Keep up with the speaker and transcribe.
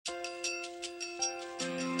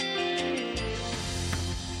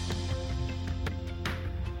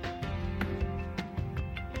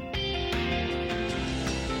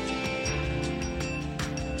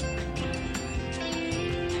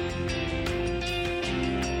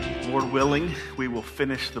Lord willing, we will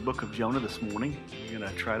finish the book of Jonah this morning. We're going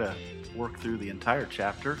to try to work through the entire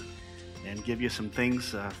chapter and give you some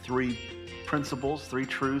things, three principles, three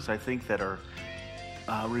truths, I think, that are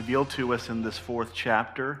revealed to us in this fourth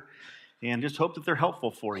chapter. And just hope that they're helpful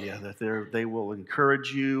for you, that they will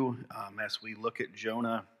encourage you as we look at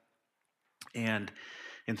Jonah and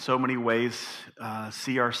in so many ways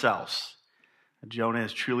see ourselves. Jonah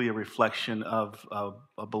is truly a reflection of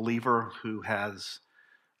a believer who has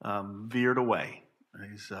veered away.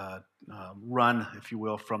 He's run, if you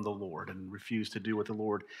will, from the Lord and refused to do what the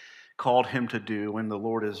Lord called him to do, and the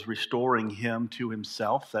Lord is restoring him to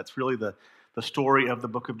himself. That's really the story of the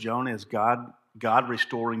book of Jonah, is God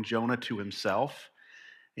restoring Jonah to himself.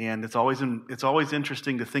 And it's always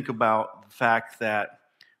interesting to think about the fact that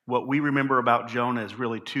what we remember about Jonah is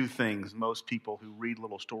really two things. Most people who read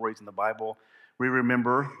little stories in the Bible, we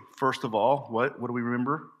remember, first of all, what do we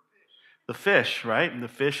remember? The fish, right? And the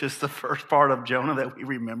fish is the first part of Jonah that we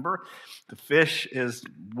remember. The fish is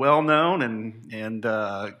well known and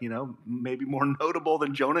maybe more notable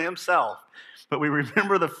than Jonah himself. But we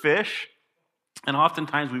remember the fish, and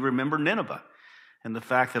oftentimes we remember Nineveh and the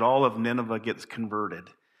fact that all of Nineveh gets converted.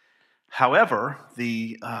 However,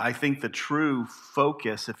 I think the true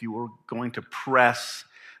focus, if you were going to press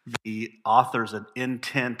the author's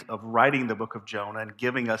intent of writing the book of Jonah and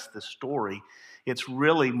giving us this story, it's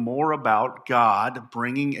really more about God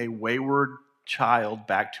bringing a wayward child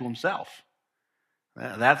back to himself.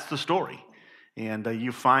 That's the story. And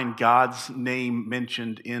you find God's name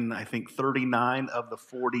mentioned in, I think, 39 of the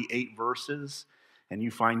 48 verses. And you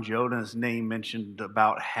find Jonah's name mentioned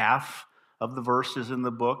about half of the verses in the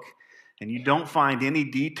book. And you don't find any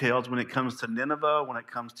details when it comes to Nineveh, when it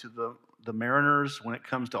comes to the mariners, when it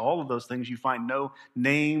comes to all of those things. You find no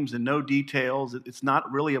names and no details. It's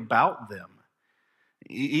not really about them.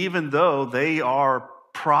 Even though they are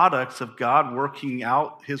products of God working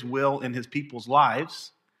out his will in his people's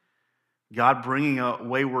lives, God bringing a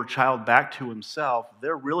wayward child back to himself,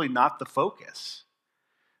 they're really not the focus.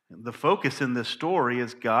 The focus in this story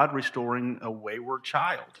is God restoring a wayward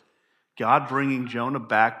child, God bringing Jonah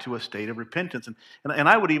back to a state of repentance. And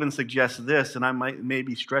I would even suggest this, and I may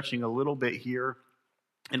be stretching a little bit here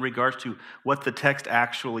in regards to what the text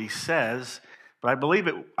actually says, but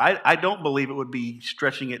I don't believe it would be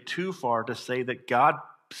stretching it too far to say that God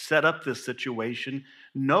set up this situation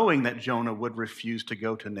knowing that Jonah would refuse to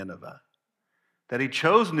go to Nineveh. That he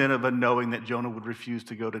chose Nineveh knowing that Jonah would refuse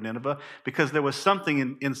to go to Nineveh, because there was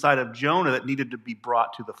something inside of Jonah that needed to be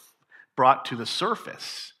brought to the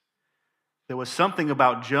surface. There was something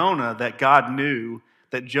about Jonah that God knew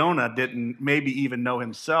that Jonah didn't maybe even know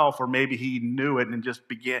himself, or maybe he knew it and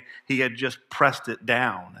he had just pressed it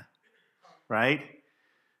down. Right?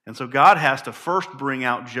 And so God has to first bring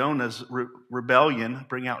out Jonah's rebellion,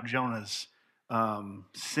 bring out Jonah's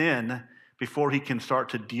sin before he can start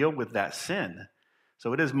to deal with that sin.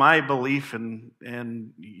 So it is my belief, and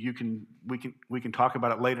we can talk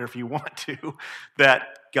about it later if you want to, that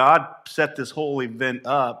God set this whole event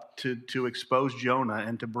up to expose Jonah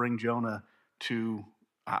and to bring Jonah to,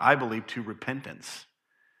 I believe, to repentance.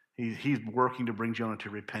 He's working to bring Jonah to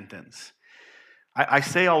repentance. I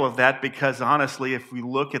say all of that because honestly, if you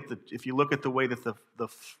look at the way that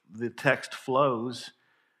the text flows,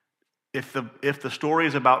 if the story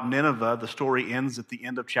is about Nineveh, the story ends at the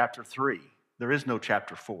end of chapter 3. There is no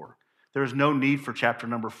chapter 4. There is no need for chapter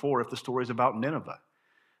number 4 if the story is about Nineveh.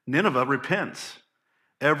 Nineveh repents.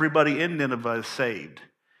 Everybody in Nineveh is saved.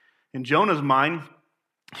 In Jonah's mind,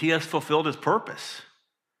 he has fulfilled his purpose.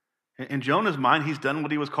 In Jonah's mind, he's done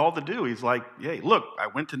what he was called to do. He's like, hey, look, I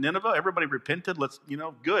went to Nineveh, everybody repented,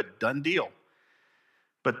 good, done deal.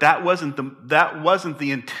 But that wasn't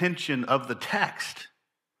the intention of the text.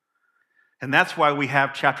 And that's why we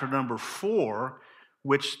have chapter number 4,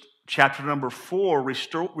 which chapter number 4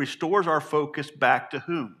 restores our focus back to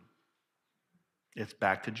whom? It's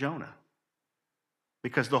back to Jonah.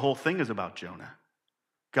 Because the whole thing is about Jonah.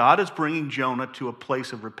 God is bringing Jonah to a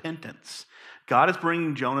place of repentance. God is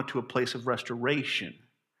bringing Jonah to a place of restoration.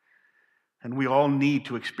 And we all need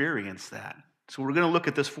to experience that. So we're going to look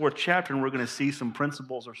at this fourth chapter, and we're going to see some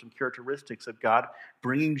principles or some characteristics of God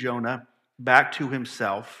bringing Jonah back to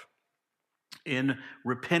himself in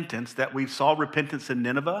repentance. That we saw repentance in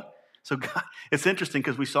Nineveh. So God, it's interesting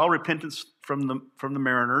because we saw repentance from the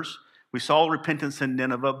mariners. We saw repentance in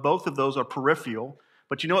Nineveh. Both of those are peripheral.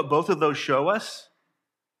 But you know what both of those show us?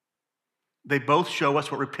 They both show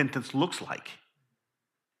us what repentance looks like.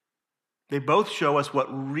 They both show us what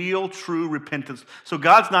real, true repentance. So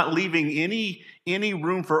God's not leaving any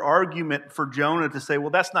room for argument for Jonah to say, well,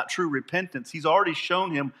 that's not true repentance. He's already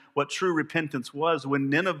shown him what true repentance was when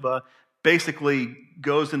Nineveh basically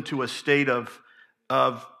goes into a state of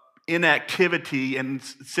inactivity and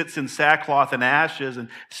sits in sackcloth and ashes and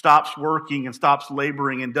stops working and stops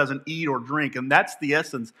laboring and doesn't eat or drink. And that's the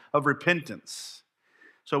essence of repentance.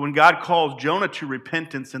 So when God calls Jonah to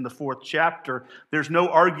repentance in the 4th chapter, there's no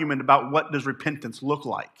argument about what does repentance look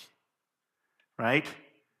like, right?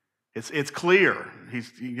 It's clear.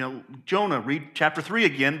 Jonah, read chapter 3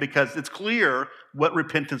 again because it's clear what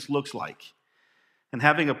repentance looks like. And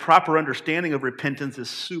having a proper understanding of repentance is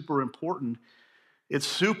super important. It's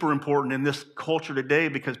super important in this culture today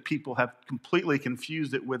because people have completely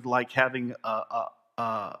confused it with like having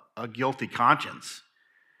a guilty conscience.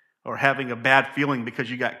 Or having a bad feeling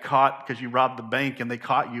because you got caught because you robbed the bank and they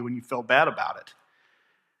caught you and you felt bad about it.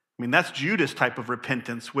 I mean, that's Judas' type of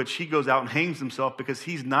repentance, which he goes out and hangs himself because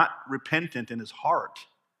he's not repentant in his heart.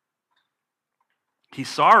 He's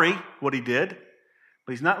sorry what he did,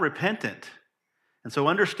 but he's not repentant. And so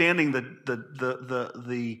understanding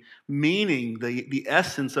the meaning, the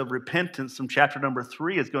essence of repentance from chapter number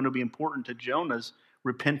 3 is going to be important to Jonah's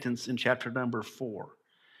repentance in chapter number 4.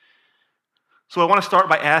 So I want to start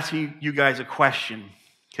by asking you guys a question,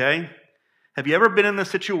 okay? Have you ever been in a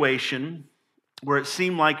situation where it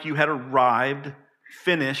seemed like you had arrived,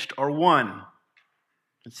 finished, or won?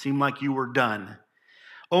 It seemed like you were done,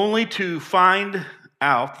 only to find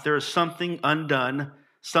out there is something undone,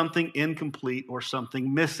 something incomplete, or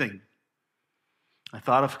something missing. I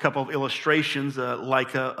thought of a couple of illustrations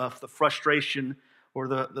of the frustration or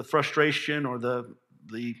the frustration or the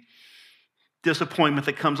disappointment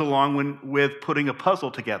that comes along with putting a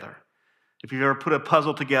puzzle together. If you've ever put a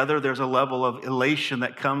puzzle together, there's a level of elation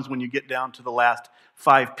that comes when you get down to the last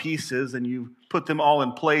 5 pieces and you put them all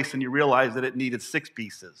in place and you realize that it needed 6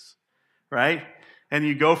 pieces, right? And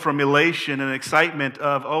you go from elation and excitement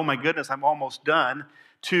of, oh my goodness, I'm almost done,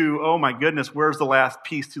 to, oh my goodness, where's the last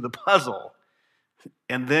piece to the puzzle?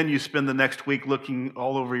 And then you spend the next week looking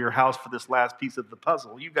all over your house for this last piece of the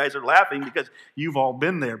puzzle. You guys are laughing because you've all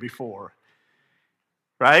been there before.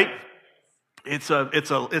 Right? It's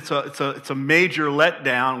a major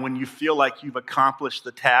letdown when you feel like you've accomplished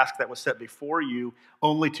the task that was set before you,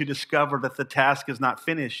 only to discover that the task is not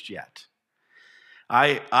finished yet.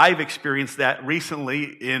 I've experienced that recently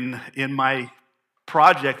in my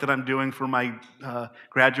project that I'm doing for my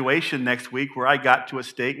graduation next week, where I got to a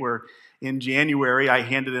state where in January I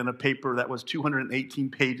handed in a paper that was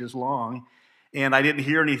 218 pages long, and I didn't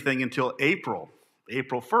hear anything until April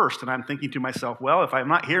 1st, and I'm thinking to myself, well, if I'm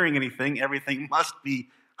not hearing anything, everything must be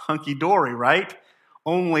hunky-dory, right?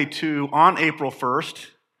 Only to, on April 1st,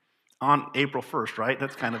 right?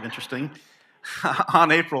 That's kind of interesting. On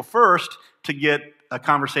April 1st, to get a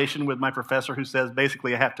conversation with my professor who says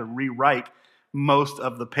basically I have to rewrite most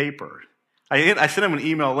of the paper. I sent him an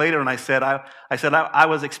email later and I said, I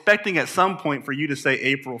was expecting at some point for you to say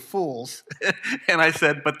April Fools. And I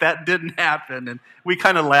said, but that didn't happen. And we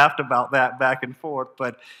kind of laughed about that back and forth.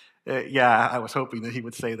 But yeah, I was hoping that he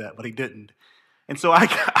would say that, but he didn't. And so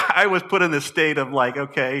I was put in this state of like,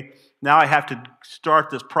 okay, now I have to start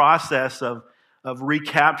this process of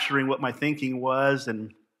recapturing what my thinking was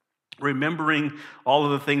and remembering all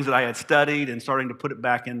of the things that I had studied and starting to put it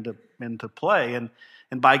back into play. And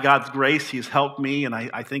by God's grace, He's helped me, and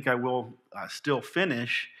I think I will still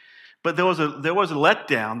finish. But there was a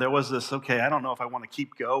letdown. There was this, okay, I don't know if I want to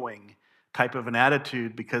keep going type of an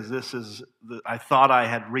attitude because I thought I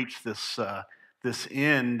had reached this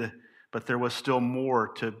end, but there was still more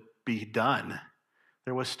to be done.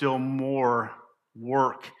 There was still more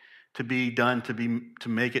work to be done to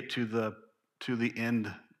make it to the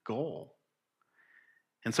end goal.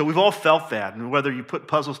 And so we've all felt that, and whether you put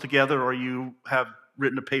puzzles together or you have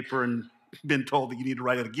written a paper and been told that you need to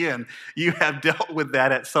write it again, you have dealt with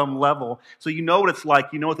that at some level. So you know what it's like.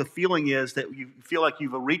 You know what the feeling is, that you feel like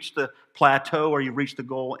you've reached the plateau or you've reached the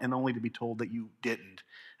goal, and only to be told that you didn't,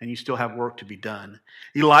 and you still have work to be done.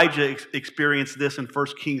 Elijah experienced this in 1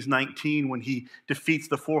 Kings 19 when he defeats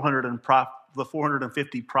the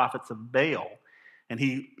 450 prophets of Baal. And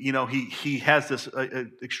he has this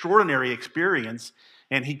extraordinary experience,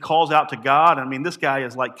 and he calls out to God. I mean, this guy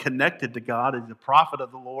is like connected to God. He's a prophet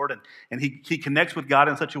of the Lord, and he connects with God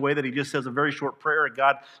in such a way that he just says a very short prayer, and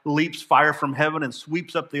God leaps fire from heaven and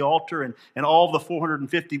sweeps up the altar, and all the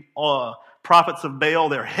 450 prophets of Baal,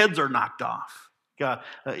 their heads are knocked off.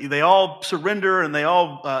 They all surrender, and they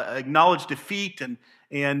all acknowledge defeat, and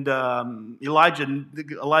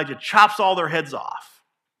Elijah chops all their heads off.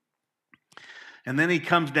 And then he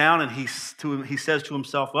comes down and he says to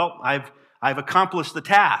himself, well, I've accomplished the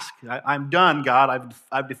task. I'm done, God.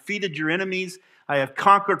 I've defeated your enemies. I have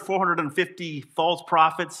conquered 450 false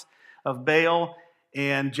prophets of Baal.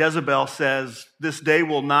 And Jezebel says, this day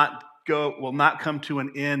will not come to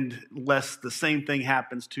an end lest the same thing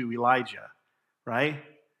happens to Elijah, right?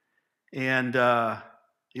 And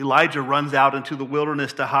Elijah runs out into the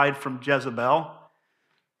wilderness to hide from Jezebel.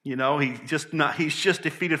 You know, he's just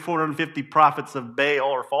defeated 450 prophets of Baal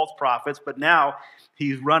or false prophets, but now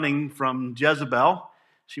he's running from Jezebel.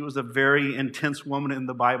 She was a very intense woman in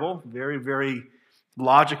the Bible, very, very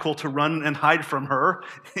logical to run and hide from her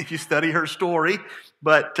if you study her story.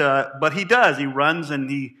 But he does. He runs and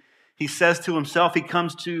he says to himself, he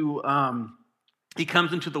comes into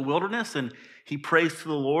the wilderness and he prays to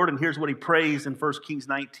the Lord. And here's what he prays in 1 Kings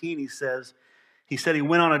 19. He said he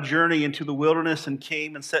went on a journey into the wilderness and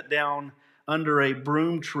came and sat down under a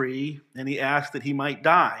broom tree, and he asked that he might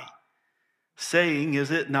die, saying,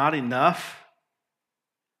 is it not enough?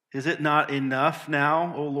 Is it not enough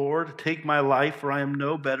now, O Lord? Take my life, for I am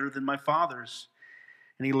no better than my fathers.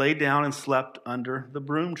 And he lay down and slept under the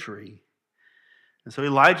broom tree. And so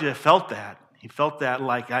Elijah felt that. He felt that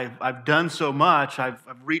like, I've done so much, I've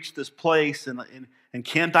reached this place, and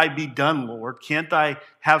can't I be done, Lord? Can't I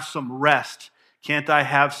have some rest? Can't I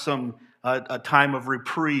have a time of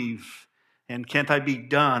reprieve? And can't I be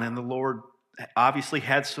done? And the Lord obviously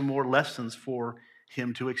had some more lessons for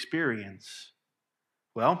him to experience.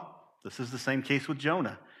 Well, this is the same case with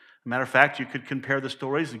Jonah. As a matter of fact, you could compare the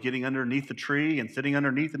stories of getting underneath the tree and sitting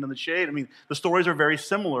underneath it in the shade. I mean, the stories are very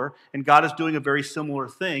similar, and God is doing a very similar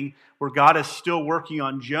thing where God is still working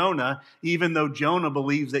on Jonah, even though Jonah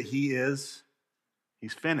believes that he's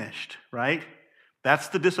finished, right? That's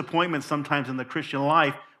the disappointment sometimes in the Christian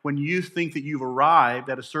life when you think that you've arrived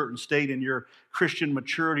at a certain state in your Christian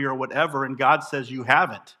maturity or whatever, and God says you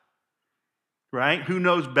haven't, right? Who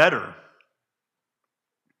knows better?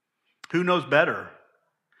 Who knows better?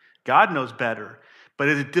 God knows better. But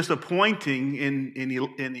it is disappointing in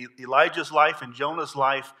Elijah's life and Jonah's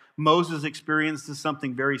life. Moses experiences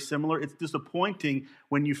something very similar. It's disappointing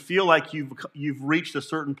when you feel like you've reached a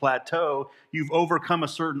certain plateau, you've overcome a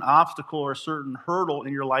certain obstacle or a certain hurdle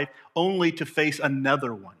in your life, only to face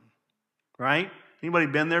another one, right? Anybody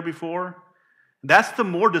been there before? That's the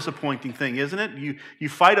more disappointing thing, isn't it? You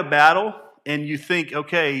fight a battle and you think,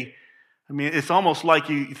 okay, I mean, it's almost like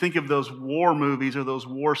you think of those war movies or those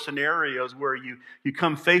war scenarios where you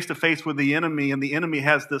come face to face with the enemy, and the enemy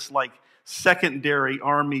has this like secondary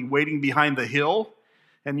army waiting behind the hill,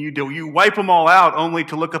 and you wipe them all out only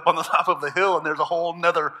to look up on the top of the hill, and there's a whole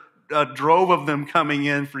another drove of them coming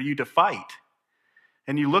in for you to fight.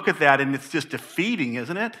 And you look at that, and it's just defeating,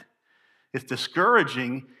 isn't it? It's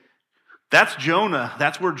discouraging. That's Jonah.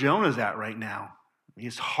 That's where Jonah's at right now.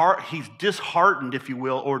 He's disheartened, if you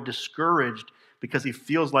will, or discouraged because he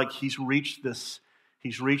feels like he's reached this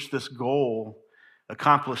goal,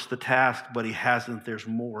 accomplished the task, but he hasn't. There's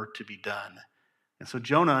more to be done. And so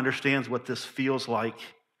Jonah understands what this feels like.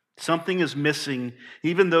 Something is missing.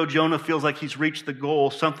 Even though Jonah feels like he's reached the goal,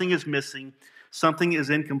 something is missing, something is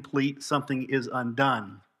incomplete, something is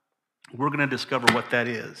undone. We're going to discover what that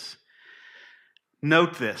is.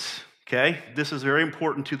 Note this, okay? This is very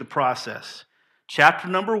important to the process. Chapter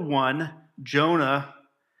number 1,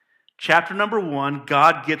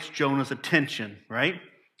 God gets Jonah's attention, right?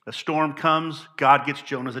 A storm comes, God gets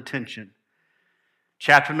Jonah's attention.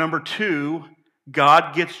 Chapter number 2,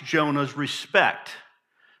 God gets Jonah's respect.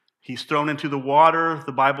 He's thrown into the water.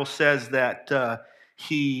 The Bible says that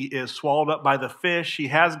he is swallowed up by the fish. He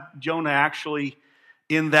has Jonah actually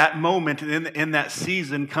in that moment, in that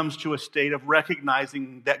season, comes to a state of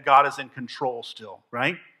recognizing that God is in control still,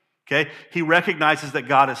 right? Okay? He recognizes that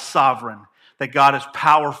God is sovereign, that God is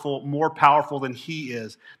powerful, more powerful than he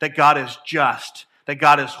is, that God is just, that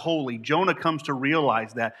God is holy. Jonah comes to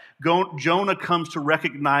realize that. Jonah comes to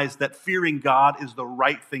recognize that fearing God is the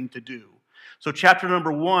right thing to do. So chapter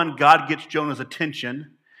number 1, God gets Jonah's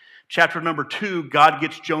attention. Chapter number 2, God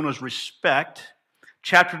gets Jonah's respect.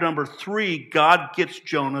 Chapter number 3, God gets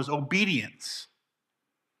Jonah's obedience.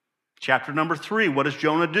 Chapter number 3, what does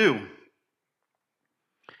Jonah do?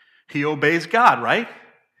 He obeys God, right?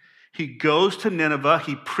 He goes to Nineveh,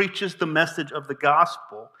 he preaches the message of the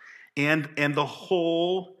gospel, and the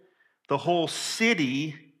whole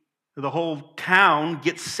city, the whole town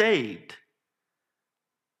gets saved.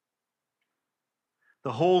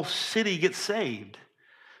 The whole city gets saved.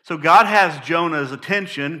 So God has Jonah's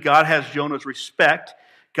attention, God has Jonah's respect,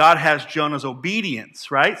 God has Jonah's obedience,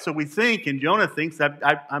 right? So we think, and Jonah thinks that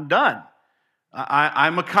I'm done.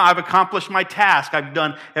 I've accomplished my task. I've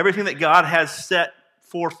done everything that God has set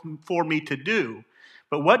forth for me to do.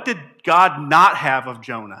 But what did God not have of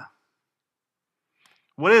Jonah?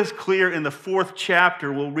 What is clear in the 4th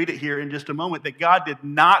chapter, we'll read it here in just a moment, that God did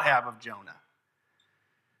not have of Jonah.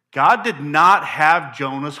 God did not have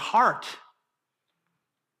Jonah's heart.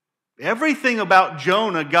 Everything about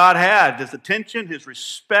Jonah God had, his attention, his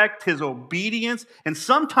respect, his obedience, and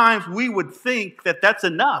sometimes we would think that that's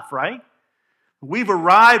enough, right? We've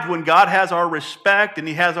arrived when God has our respect and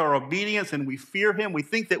he has our obedience and we fear him. We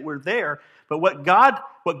think that we're there. But what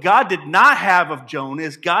God did not have of Jonah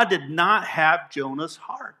is God did not have Jonah's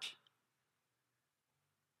heart.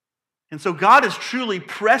 And so God is truly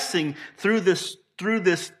pressing through this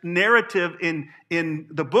narrative in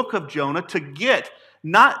the book of Jonah to get,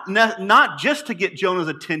 not just to get Jonah's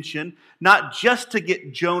attention, not just to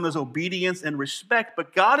get Jonah's obedience and respect,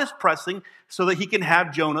 but God is pressing so that he can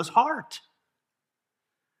have Jonah's heart.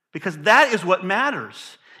 Because that is what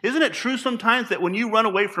matters. Isn't it true sometimes that when you run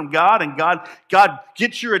away from God and God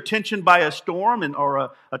gets your attention by a storm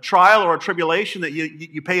or a trial or a tribulation that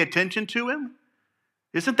you pay attention to him?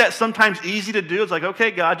 Isn't that sometimes easy to do? It's like,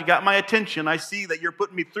 okay, God, you got my attention. I see that you're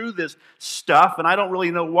putting me through this stuff and I don't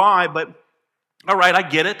really know why, but all right, I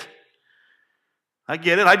get it.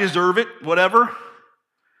 I deserve it, whatever.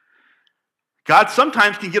 God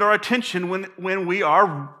sometimes can get our attention when we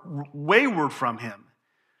are wayward from him.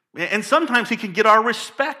 And sometimes he can get our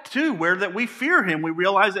respect too, where that we fear him. We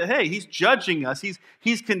realize that, hey, he's judging us.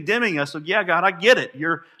 He's condemning us. So yeah, God, I get it.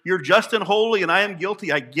 You're just and holy and I am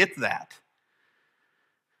guilty. I get that.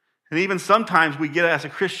 And even sometimes we get as a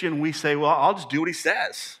Christian, we say, well, I'll just do what he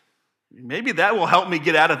says. Maybe that will help me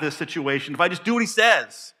get out of this situation if I just do what he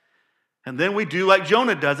says. And then we do like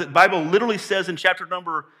Jonah does it. The Bible literally says in at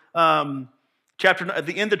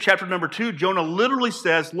the end of chapter number 2, Jonah literally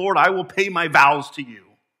says, Lord, I will pay my vows to you.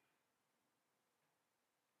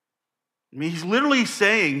 I mean, he's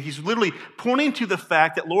literally pointing to the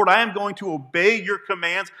fact that, Lord, I am going to obey your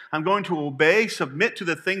commands. I'm going to submit to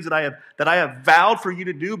the things that I have vowed for you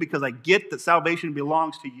to do because I get that salvation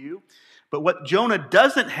belongs to you. But what Jonah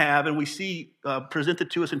doesn't have, and we see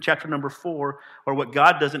presented to us in chapter number 4, or what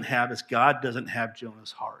God doesn't have, is God doesn't have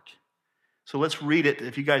Jonah's heart. So let's read it.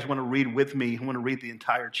 If you guys want to read with me, I want to read the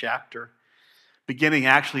entire chapter, beginning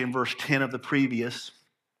actually in verse 10 of the previous.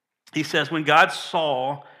 He says, when God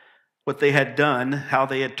saw what they had done, how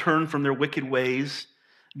they had turned from their wicked ways,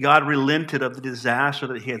 God relented of the disaster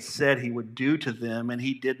that he had said he would do to them, and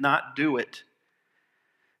he did not do it.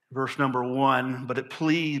 Verse number 1, but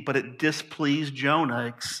it displeased Jonah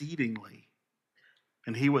exceedingly,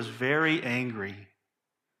 and he was very angry.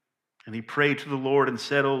 And he prayed to the Lord and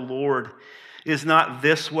said, O Lord, is not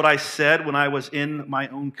this what I said when I was in my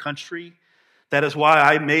own country? That is why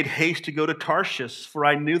I made haste to go to Tarshish, for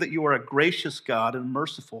I knew that you are a gracious God and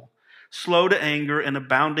merciful, slow to anger and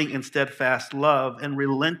abounding in steadfast love and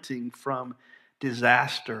relenting from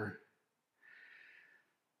disaster.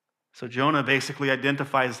 So Jonah basically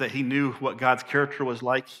identifies that he knew what God's character was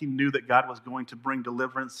like. He knew that God was going to bring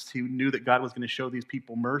deliverance. He knew that God was going to show these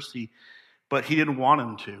people mercy, but he didn't want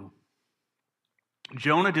him to.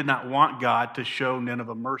 Jonah did not want God to show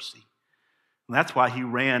Nineveh mercy. And that's why he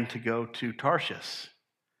ran to go to Tarshish.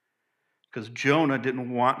 Because Jonah didn't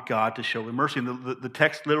want God to show him mercy. And the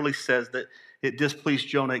text literally says that it displeased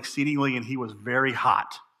Jonah exceedingly and he was very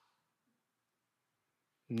hot.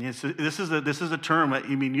 This is a term, I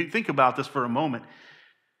mean, you think about this for a moment.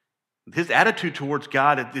 His attitude towards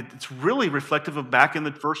God, it's really reflective of back in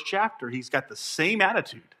the first chapter. He's got the same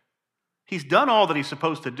attitude. He's done all that he's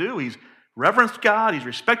supposed to do. He's reverenced God. He's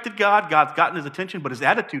respected God. God's gotten his attention, but his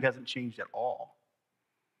attitude hasn't changed at all.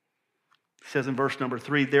 He says in verse number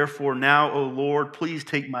 3, therefore now, O Lord, please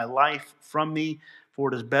take my life from me,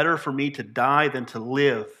 for it is better for me to die than to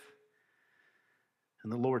live.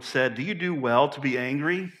 And the Lord said, do you do well to be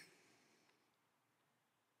angry?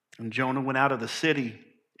 And Jonah went out of the city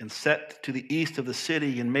and set to the east of the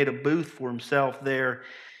city and made a booth for himself there.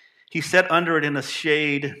 He sat under it in a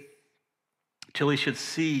shade till he should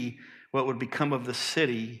see what would become of the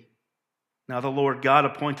city. Now the Lord God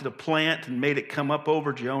appointed a plant and made it come up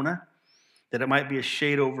over Jonah, that it might be a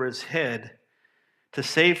shade over his head, to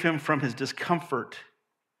save him from his discomfort.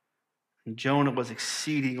 And Jonah was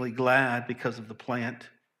exceedingly glad because of the plant.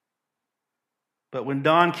 But when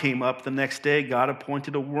dawn came up the next day, God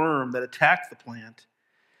appointed a worm that attacked the plant.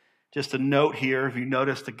 Just a note here, if you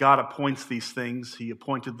notice that God appoints these things, he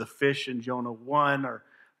appointed the fish in Jonah 1, or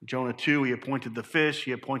Jonah 2, he appointed the fish,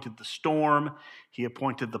 he appointed the storm, he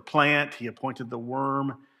appointed the plant, he appointed the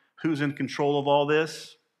worm. Who's in control of all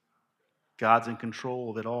this? God's in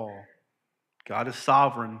control of it all. God is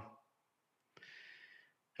sovereign.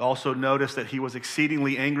 Also notice that he was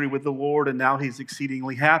exceedingly angry with the Lord, and now he's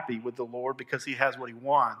exceedingly happy with the Lord because he has what he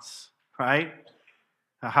wants, right?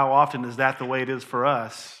 Now, how often is that the way it is for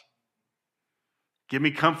us? Give me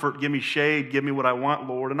comfort, give me shade, give me what I want,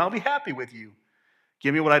 Lord, and I'll be happy with you.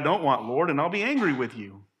 Give me what I don't want, Lord, and I'll be angry with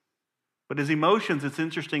you. But his emotions, it's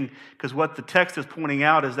interesting because what the text is pointing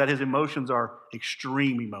out is that his emotions are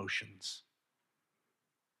extreme emotions.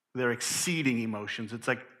 They're exceeding emotions. It's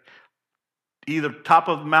like either top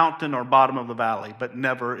of the mountain or bottom of the valley, but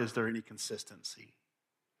never is there any consistency.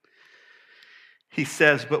 He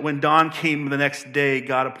says, but when dawn came the next day,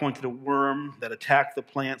 God appointed a worm that attacked the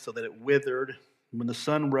plant so that it withered. When the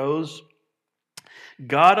sun rose,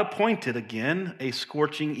 God appointed again a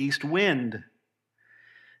scorching east wind.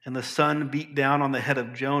 And the sun beat down on the head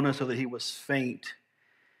of Jonah so that he was faint.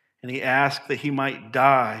 And he asked that he might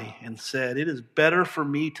die and said, it is better for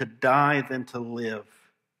me to die than to live.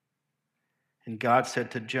 And God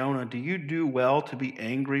said to Jonah, do you do well to be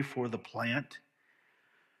angry for the plant?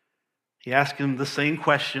 He asked him the same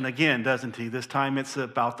question again, doesn't he? This time it's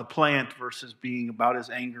about the plant versus being about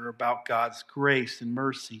his anger, about God's grace and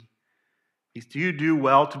mercy. Do you do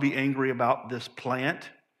well to be angry about this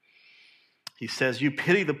plant? He says, you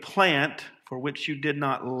pity the plant for which you did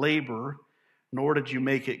not labor, nor did you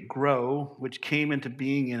make it grow, which came into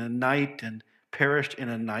being in a night and perished in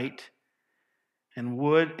a night.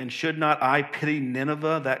 And should not I pity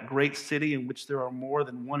Nineveh, that great city in which there are more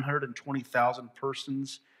than 120,000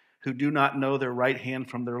 persons who do not know their right hand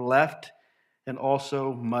from their left, and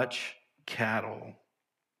also much cattle?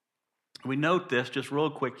 We note this just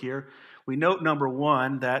real quick here. We note, number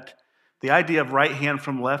one, that the idea of right hand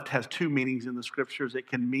from left has two meanings in the scriptures. It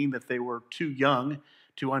can mean that they were too young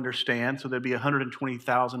to understand, so there'd be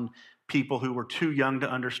 120,000 people who were too young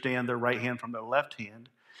to understand their right hand from their left hand.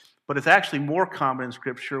 But it's actually more common in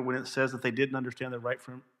scripture when it says that they didn't understand their right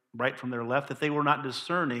from their left, that they were not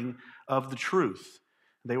discerning of the truth.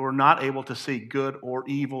 They were not able to see good or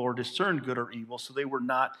evil or discern good or evil, so they were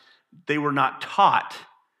not taught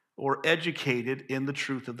or educated in the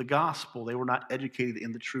truth of the gospel. They were not educated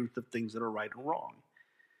in the truth of things that are right or wrong.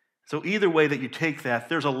 So either way that you take that,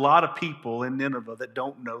 there's a lot of people in Nineveh that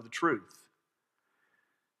don't know the truth.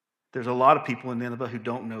 There's a lot of people in Nineveh who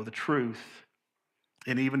don't know the truth.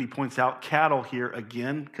 And even he points out cattle here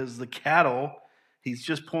again, because the cattle, he's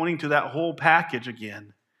just pointing to that whole package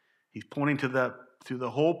again. He's pointing to the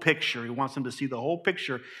whole picture. He wants them to see the whole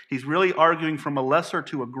picture. He's really arguing from a lesser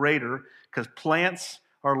to a greater, because plants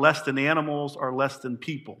are less than animals, are less than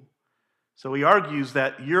people. So he argues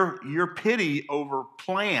that your pity over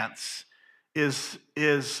plants is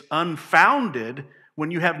unfounded when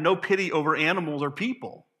you have no pity over animals or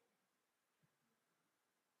people.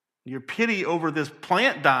 Your pity over this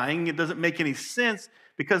plant dying, it doesn't make any sense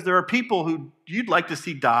because there are people who you'd like to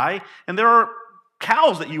see die, and there are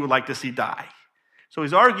cows that you would like to see die. So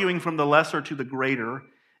he's arguing from the lesser to the greater,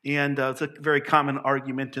 and it's a very common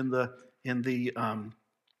argument in the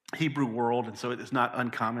Hebrew world, and so it is not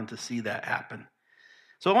uncommon to see that happen.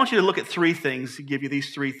 So I want you to look at three things, to give you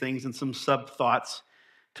these three things and some sub-thoughts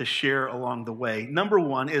to share along the way. Number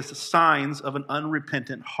one is the signs of an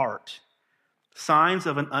unrepentant heart. Signs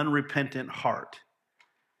of an unrepentant heart.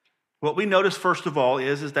 What we notice first of all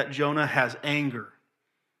is that Jonah has anger.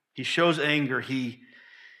 He shows anger. He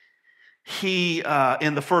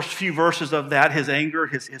in the first few verses of that, his anger,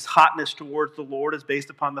 his hotness towards the Lord is based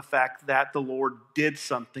upon the fact that the Lord did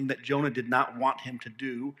something that Jonah did not want him to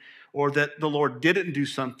do, or that the Lord didn't do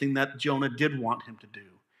something that Jonah did want him to do.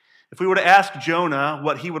 If we were to ask Jonah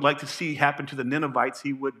what he would like to see happen to the Ninevites,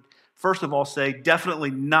 he would first of all say, definitely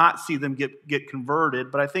not see them get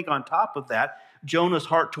converted. But I think on top of that, Jonah's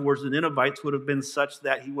heart towards the Ninevites would have been such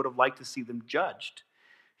that he would have liked to see them judged.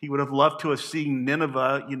 He would have loved to have seen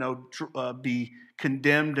Nineveh, be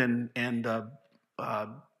condemned and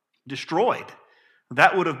destroyed.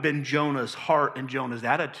 That would have been Jonah's heart and Jonah's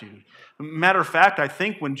attitude. Matter of fact, I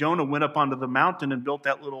think when Jonah went up onto the mountain and built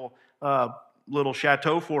that little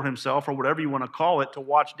chateau for himself, or whatever you want to call it, to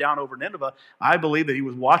watch down over Nineveh, I believe that he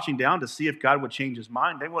was watching down to see if God would change his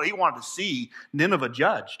mind. He wanted to see Nineveh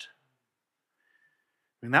judged.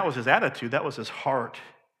 And that was his attitude. That was his heart.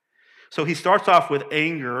 So he starts off with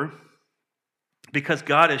anger because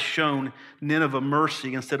God has shown Nineveh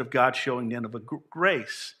mercy instead of God showing Nineveh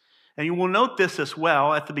grace. And you will note this as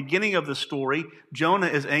well. At the beginning of the story, Jonah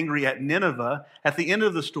is angry at Nineveh. At the end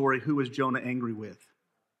of the story, who is Jonah angry with?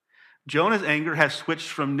 Jonah's anger has switched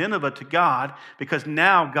from Nineveh to God because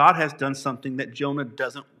now God has done something that Jonah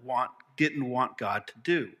didn't want God to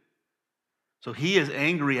do. So he is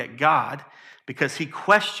angry at God because he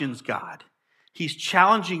questions God. He's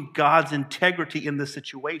challenging God's integrity in this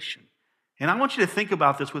situation. And I want you to think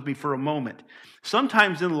about this with me for a moment.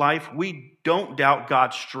 Sometimes in life, we don't doubt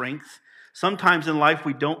God's strength. Sometimes in life,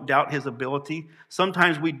 we don't doubt his ability.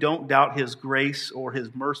 Sometimes we don't doubt his grace or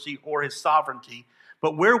his mercy or his sovereignty.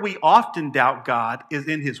 But where we often doubt God is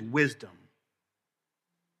in his wisdom.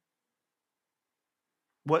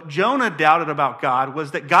 What Jonah doubted about God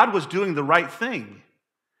was that God was doing the right thing.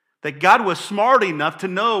 That God was smart enough to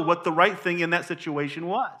know what the right thing in that situation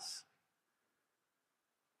was.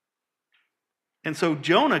 And so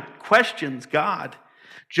Jonah questions God.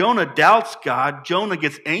 Jonah doubts God. Jonah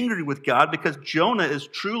gets angry with God because Jonah is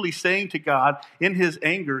truly saying to God in his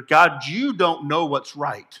anger, God, you don't know what's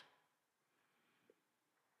right.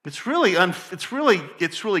 It's really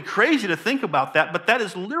crazy to think about that, but that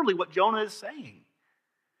is literally what Jonah is saying.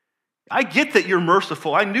 I get that you're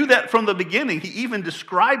merciful. I knew that from the beginning. He even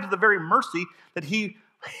described the very mercy that he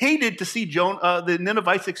hated to see the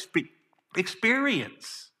Ninevites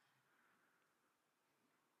experience.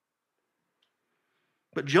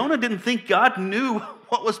 But Jonah didn't think God knew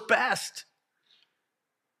what was best.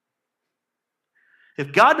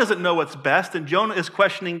 If God doesn't know what's best and Jonah is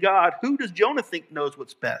questioning God, who does Jonah think knows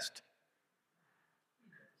what's best?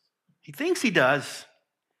 He thinks he does.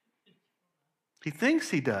 He thinks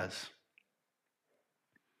he does.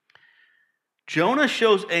 Jonah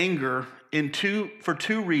shows anger for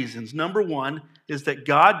two reasons. Number one is that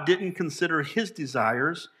God didn't consider his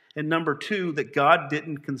desires, and number two, that God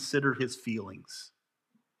didn't consider his feelings.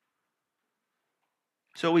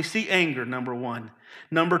 So we see anger, number one.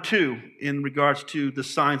 Number two, in regards to the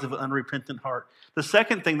signs of an unrepentant heart. The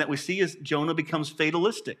second thing that we see is Jonah becomes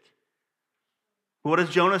fatalistic. What does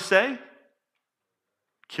Jonah say?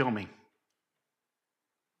 Kill me.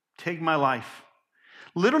 Take my life.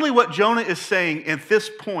 Literally what Jonah is saying at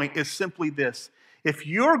this point is simply this. If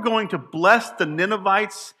you're going to bless the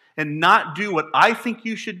Ninevites and not do what I think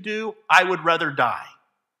you should do, I would rather die.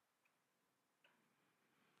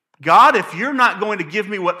 God, if you're not going to give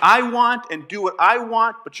me what I want and do what I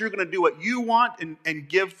want, but you're going to do what you want and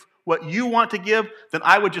give what you want to give, then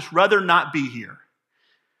I would just rather not be here.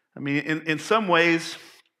 I mean, in some ways,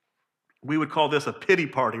 we would call this a pity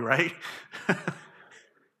party, right?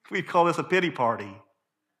 We'd call this a pity party.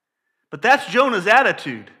 But that's Jonah's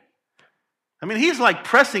attitude. I mean, he's like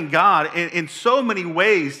pressing God in so many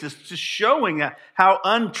ways, just showing how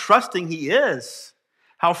untrusting he is.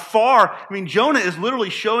 How far, Jonah is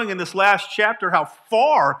literally showing in this last chapter how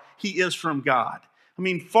far he is from God. I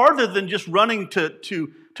mean, farther than just running to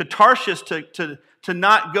Tarshish to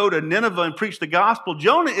not go to Nineveh and preach the gospel,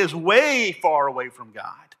 Jonah is way far away from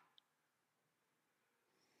God.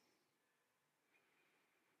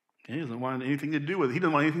 He doesn't want anything to do with it. He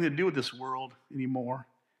doesn't want anything to do with this world anymore.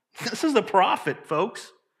 This is the prophet,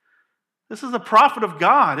 folks. This is the prophet of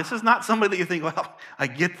God. This is not somebody that you think, well, I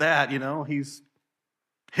get that, he's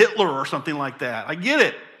Hitler or something like that. I get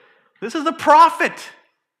it. This is the prophet.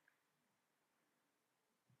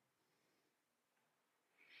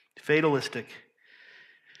 Fatalistic.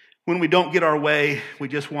 When we don't get our way, we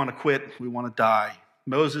just want to quit. We want to die.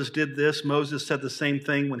 Moses did this. Moses said the same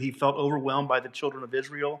thing when he felt overwhelmed by the children of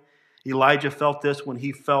Israel. Elijah felt this when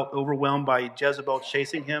he felt overwhelmed by Jezebel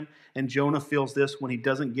chasing him. And Jonah feels this when he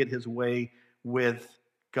doesn't get his way with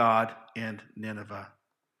God and Nineveh.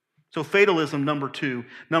 So fatalism, number two.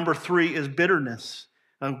 Number three is bitterness.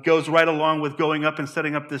 Goes right along with going up and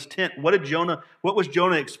setting up this tent. What was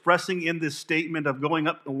Jonah expressing in this statement of going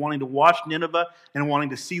up and wanting to watch Nineveh and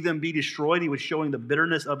wanting to see them be destroyed? He was showing the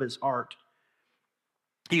bitterness of his heart.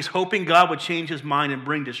 He's hoping God would change his mind and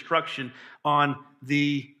bring destruction on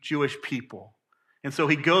the Jewish people. And so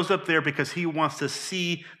he goes up there because he wants to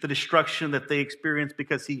see the destruction that they experience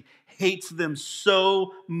because he hates them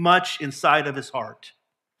so much inside of his heart.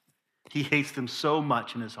 He hates them so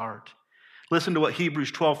much in his heart. Listen to what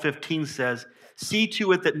Hebrews 12:15 says. See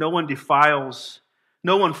to it that no one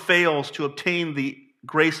fails to obtain the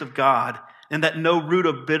grace of God, and that no root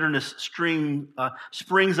of bitterness springs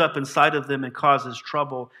up inside of them and causes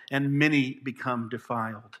trouble, and many become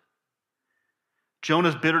defiled.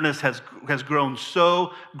 Jonah's bitterness has grown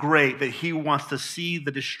so great that he wants to see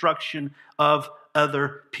the destruction of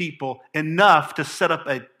other people enough to set up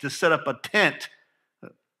a tent,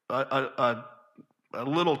 a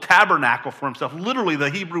little tabernacle for himself. Literally, the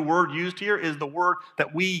Hebrew word used here is the word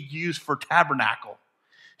that we use for tabernacle.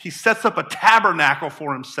 He sets up a tabernacle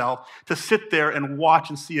for himself to sit there and watch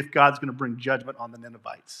and see if God's going to bring judgment on the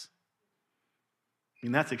Ninevites.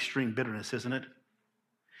 That's extreme bitterness, isn't it?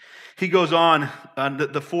 He goes on,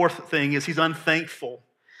 the fourth thing is he's unthankful.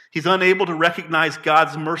 He's unable to recognize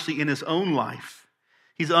God's mercy in his own life.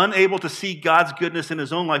 He's unable to see God's goodness in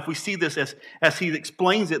his own life. We see this as he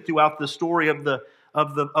explains it throughout the story of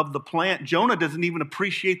the plant. Jonah doesn't even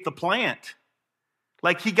appreciate the plant.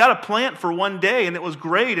 Like, he got a plant for one day and it was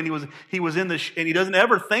great, and he was in the and he doesn't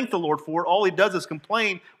ever thank the Lord for it. All he does is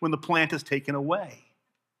complain when the plant is taken away.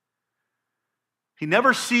 He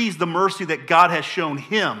never sees the mercy that God has shown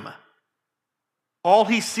him. All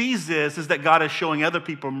he sees is that God is showing other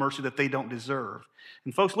people mercy that they don't deserve.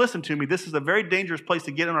 And folks, listen to me. This is a very dangerous place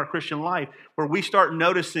to get in our Christian life, where we start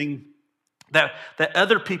noticing that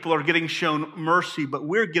other people are getting shown mercy, but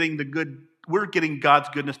we're getting God's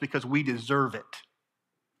goodness because we deserve it.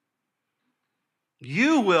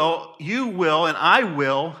 You will, and I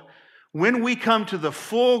will, when we come to the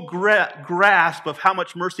full grasp of how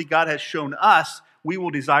much mercy God has shown us, we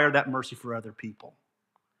will desire that mercy for other people.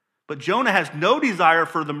 But Jonah has no desire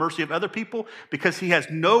for the mercy of other people because he has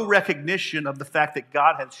no recognition of the fact that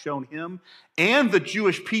God has shown him and the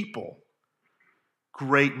Jewish people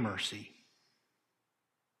great mercy.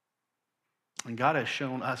 And God has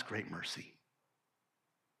shown us great mercy.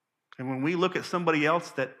 And when we look at somebody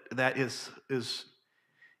else that is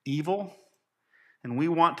evil, and we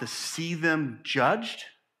want to see them judged,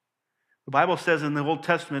 the Bible says in the Old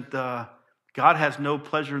Testament, God has no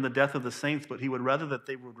pleasure in the death of the saints, but he would rather that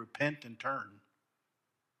they would repent and turn.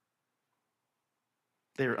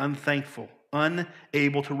 They are unthankful,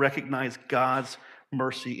 unable to recognize God's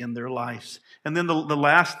mercy in their lives. And then the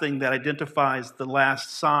last thing that identifies the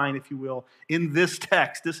last sign, if you will, in this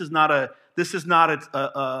text, this is not a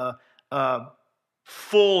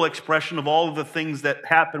full expression of all of the things that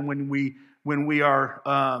happen when we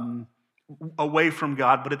are away from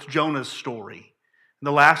God, but it's Jonah's story. And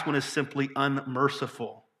the last one is simply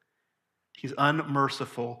unmerciful. He's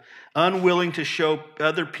unmerciful, unwilling to show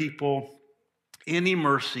other people any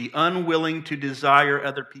mercy, unwilling to desire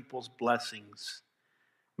other people's blessings.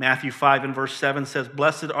 Matthew 5 and verse 7 says,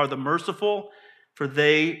 "Blessed are the merciful, for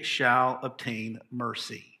they shall obtain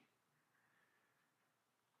mercy."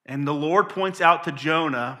 And the Lord points out to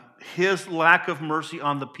Jonah his lack of mercy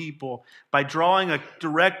on the people by drawing a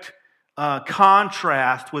direct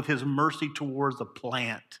contrast with his mercy towards the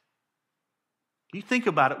plant. You think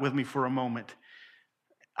about it with me for a moment.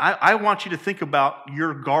 I want you to think about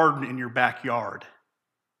your garden in your backyard.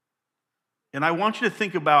 And I want you to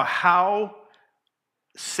think about how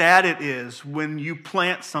sad it is when you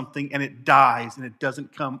plant something and it dies and it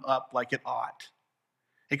doesn't come up like it ought.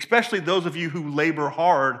 Especially those of you who labor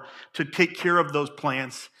hard to take care of those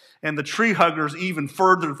plants. And the tree huggers, even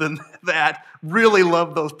further than that, really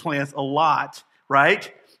love those plants a lot,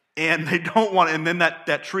 right? And they don't want, and then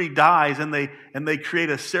that tree dies, and they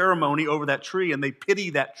create a ceremony over that tree, and they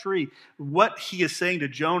pity that tree. What he is saying to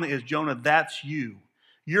Jonah is, Jonah, that's you.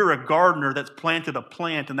 You're a gardener that's planted a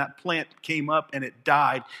plant, and that plant came up and it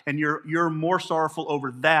died, and you're more sorrowful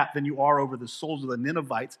over that than you are over the souls of the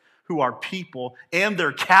Ninevites, who are people, and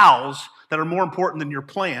their cows that are more important than your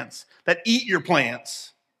plants, that eat your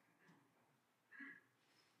plants.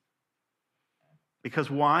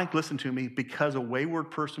 Because why? Listen to me. Because a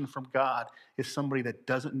wayward person from God is somebody that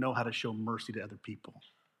doesn't know how to show mercy to other people.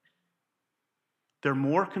 They're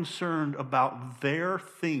more concerned about their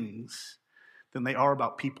things than they are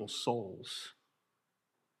about people's souls.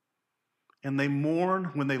 And they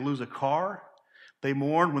mourn when they lose a car. They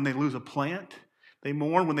mourn when they lose a plant. They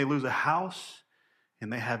mourn when they lose a house.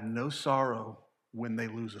 And they have no sorrow when they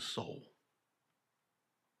lose a soul.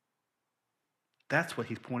 That's what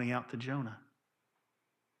he's pointing out to Jonah.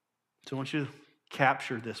 So I want you to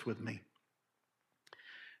capture this with me.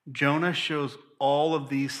 Jonah shows all of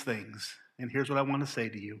these things. And here's what I want to say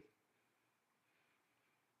to you.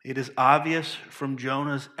 It is obvious from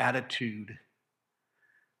Jonah's attitude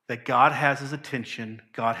that God has his attention,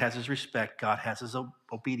 God has his respect, God has his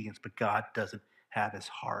obedience, but God doesn't have his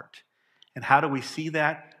heart. And how do we see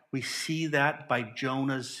that? We see that by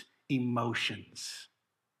Jonah's emotions.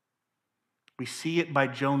 We see it by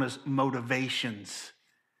Jonah's motivations.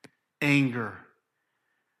 Anger,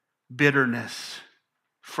 bitterness,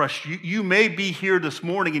 frustration. You may be here this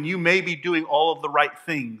morning and you may be doing all of the right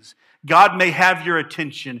things. God may have your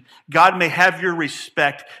attention. God may have your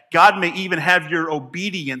respect. God may even have your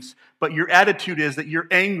obedience, but your attitude is that you're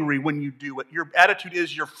angry when you do it. Your attitude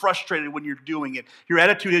is you're frustrated when you're doing it. Your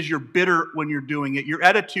attitude is you're bitter when you're doing it. Your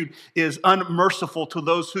attitude is unmerciful to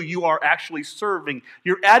those who you are actually serving.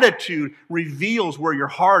 Your attitude reveals where your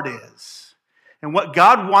heart is. And what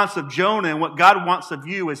God wants of Jonah and what God wants of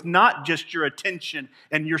you is not just your attention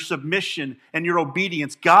and your submission and your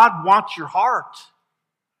obedience. God wants your heart.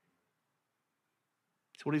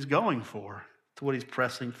 It's what he's going for. It's what he's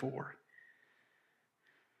pressing for.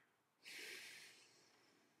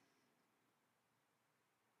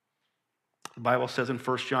 The Bible says in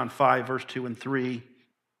 1 John 5, verse 2 and 3,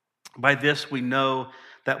 by this we know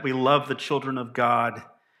that we love the children of God,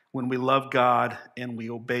 when we love God and we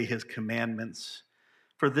obey his commandments.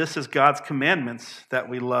 For this is God's commandments that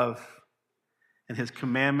we love, and his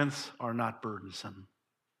commandments are not burdensome.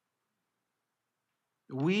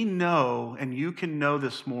 We know, and you can know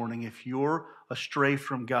this morning, if you're astray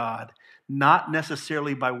from God, not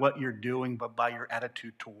necessarily by what you're doing, but by your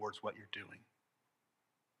attitude towards what you're doing.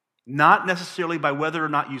 Not necessarily by whether or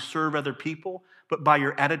not you serve other people, but by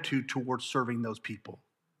your attitude towards serving those people.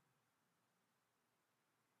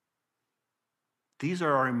 These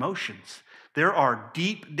are our emotions. There are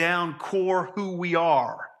deep down core who we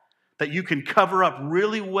are that you can cover up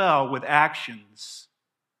really well with actions.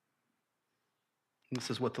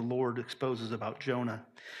 This is what the Lord exposes about Jonah.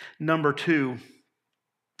 Number 2,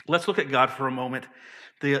 let's look at God for a moment.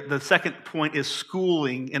 The second point is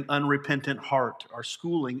schooling an unrepentant heart, or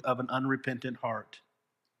schooling of an unrepentant heart.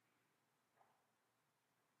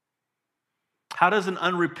 How does an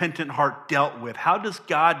unrepentant heart dealt with? How does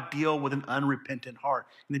God deal with an unrepentant heart?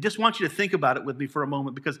 And I just want you to think about it with me for a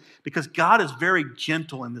moment, because God is very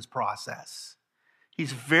gentle in this process.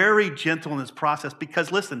 He's very gentle in this process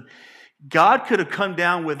because, listen, God could have come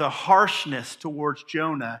down with a harshness towards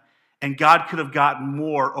Jonah, and God could have gotten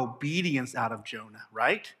more obedience out of Jonah,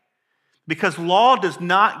 right? Because law does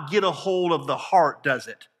not get a hold of the heart, does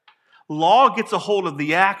it? Law gets a hold of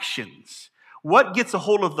the actions. What gets a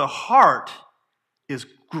hold of the heart is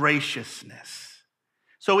graciousness.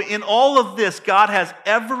 So in all of this, God has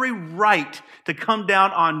every right to come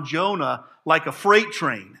down on Jonah like a freight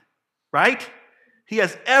train, right? He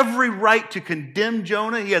has every right to condemn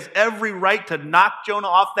Jonah. He has every right to knock Jonah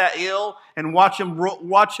off that hill and watch him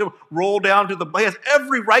roll down to the. He has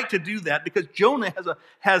every right to do that because Jonah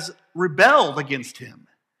has rebelled against him.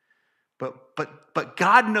 But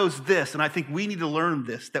God knows this, and I think we need to learn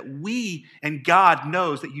this, that we and God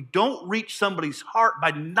knows that you don't reach somebody's heart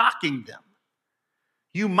by knocking them.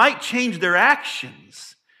 You might change their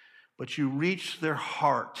actions, but you reach their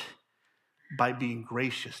heart by being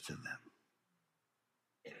gracious to them.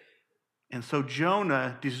 And so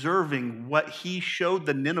Jonah, deserving what he showed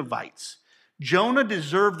the Ninevites, Jonah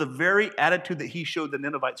deserved the very attitude that he showed the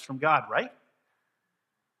Ninevites from God, right?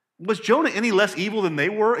 Was Jonah any less evil than they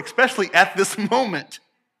were, especially at this moment?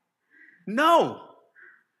 No.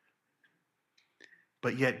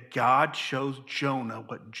 But yet God shows Jonah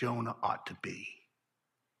what Jonah ought to be.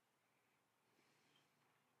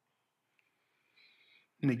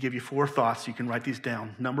 Let me give you 4 thoughts. You can write these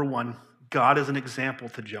down. Number 1, God is an example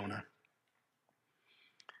to Jonah.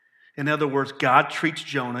 In other words, God treats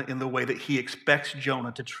Jonah in the way that he expects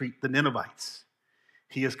Jonah to treat the Ninevites.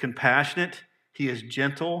 He is compassionate, he is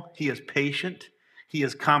gentle, he is patient, he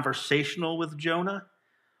is conversational with Jonah.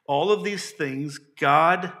 All of these things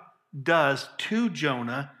God does to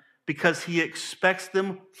Jonah because he expects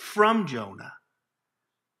them from Jonah.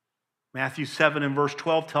 Matthew 7 and verse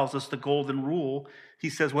 12 tells us the golden rule. He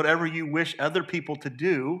says, whatever you wish other people to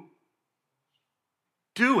do,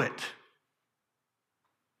 do it.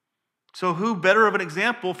 So who better of an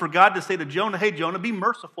example for God to say to Jonah, hey, Jonah, be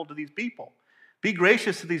merciful to these people. Be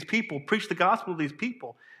gracious to these people. Preach the gospel to these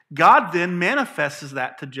people. God then manifests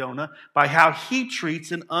that to Jonah by how he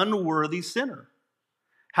treats an unworthy sinner.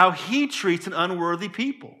 How he treats an unworthy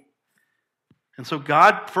people. And so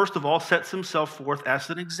God, first of all, sets himself forth as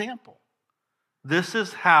an example. This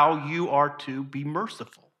is how you are to be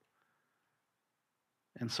merciful.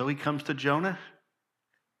 And so he comes to Jonah.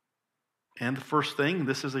 And the first thing,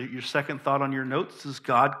 this is your second thought on your notes, is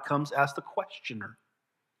God comes as the questioner.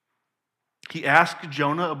 He asked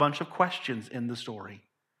Jonah a bunch of questions in the story.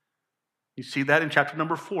 You see that in chapter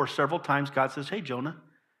number 4. Several times God says, hey, Jonah,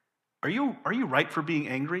 are you right for being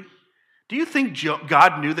angry? Do you think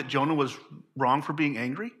God knew that Jonah was wrong for being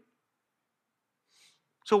angry?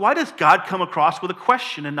 So why does God come across with a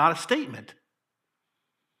question and not a statement?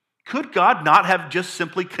 Could God not have just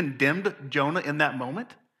simply condemned Jonah in that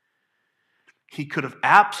moment? He could have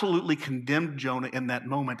absolutely condemned Jonah in that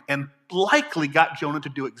moment and likely got Jonah to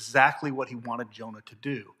do exactly what he wanted Jonah to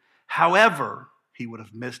do. However, he would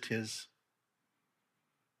have missed his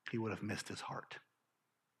heart.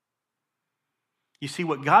 You see,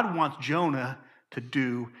 what God wants Jonah to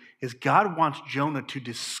do is God wants Jonah to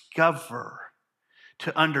discover,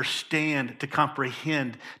 to understand, to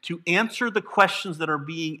comprehend, to answer the questions that are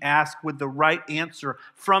being asked with the right answer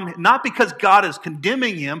from him. Not because God is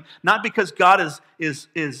condemning him, not because God is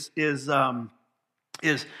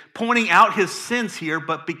pointing out his sins here,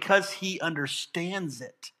 but because he understands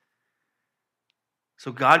it.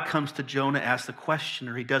 So God comes to Jonah as the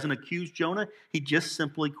questioner. He doesn't accuse Jonah, he just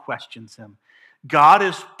simply questions him. God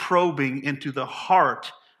is probing into the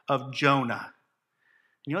heart of Jonah.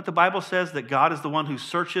 You know what the Bible says? That God is the one who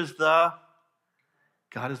searches the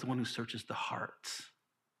hearts.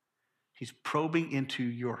 He's probing into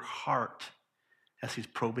your heart as he's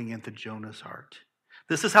probing into Jonah's heart.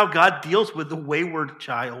 This is how God deals with the wayward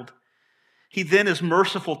child. He then is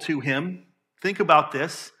merciful to him. Think about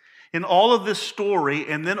this. In all of this story,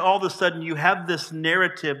 and then all of a sudden you have this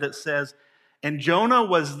narrative that says, and Jonah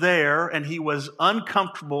was there and he was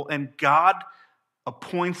uncomfortable and God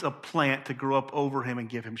appoints a plant to grow up over him and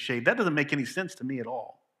give him shade. That doesn't make any sense to me at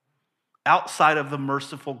all. Outside of the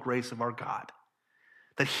merciful grace of our God.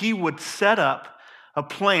 That he would set up a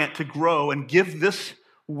plant to grow and give this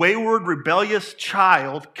wayward, rebellious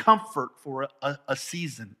child comfort for a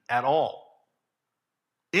season at all.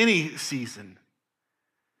 Any season.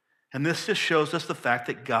 And this just shows us the fact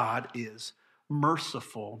that God is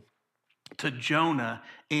merciful to Jonah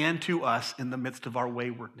and to us in the midst of our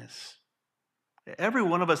waywardness. Every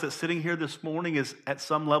one of us that's sitting here this morning is at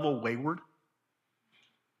some level wayward.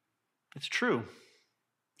 It's true.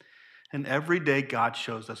 And every day God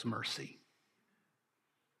shows us mercy.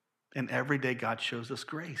 And every day God shows us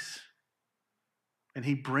grace. And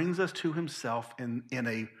he brings us to himself in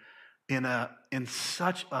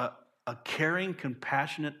such a caring,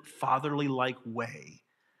 compassionate, fatherly-like way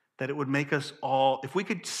that it would make us all, if we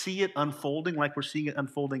could see it unfolding like we're seeing it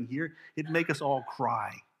unfolding here, it'd make us all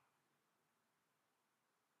cry.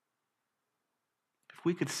 If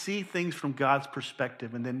we could see things from God's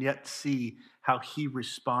perspective and then yet see how he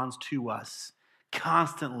responds to us,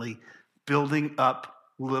 constantly building up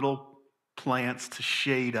little plants to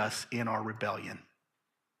shade us in our rebellion.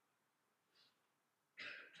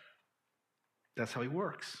 That's how he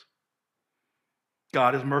works.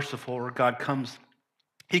 God is merciful, or God comes.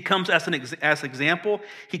 He comes as an example.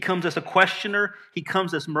 He comes as a questioner. He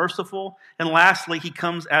comes as merciful. And lastly, he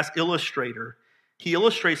comes as illustrator. He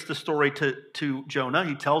illustrates the story to Jonah.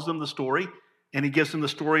 He tells him the story, and he gives him the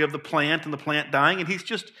story of the plant and the plant dying. And he's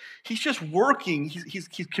just working. He's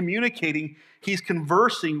communicating. He's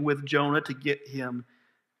conversing with Jonah to get him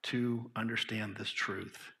to understand this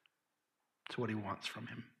truth. It's what he wants from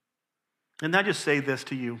him. And I just say this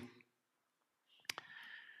to you.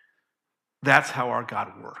 That's how our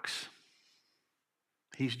God works.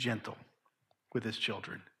 He's gentle with his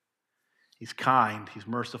children. He's kind. He's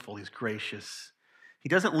merciful. He's gracious. He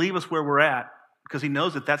doesn't leave us where we're at because he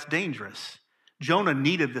knows that that's dangerous. Jonah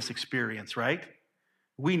needed this experience, right?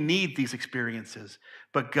 We need these experiences.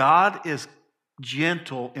 But God is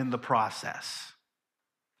gentle in the process,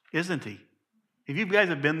 isn't he? If you guys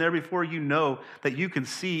have been there before, you know that you can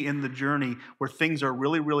see in the journey where things are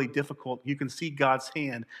really, really difficult, you can see God's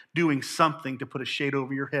hand doing something to put a shade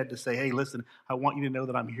over your head to say, hey, listen, I want you to know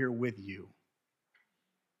that I'm here with you.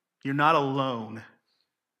 You're not alone.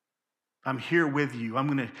 I'm here with you. I'm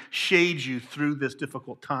going to shade you through this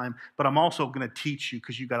difficult time, but I'm also going to teach you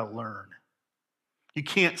because you got to learn. You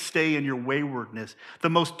can't stay in your waywardness. The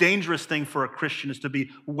most dangerous thing for a Christian is to be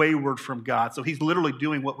wayward from God. So he's literally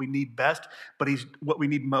doing what we need best, but he's what we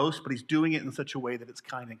need most, but he's doing it in such a way that it's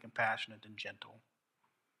kind and compassionate and gentle.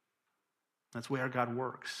 That's the way our God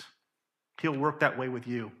works. He'll work that way with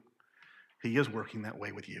you. He is working that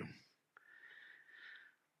way with you.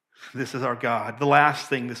 This is our God. The last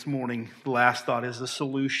thing this morning, the last thought is the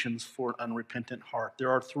solutions for an unrepentant heart.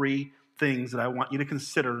 There are 3 things that I want you to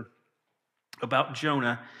consider about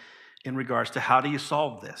Jonah in regards to how do you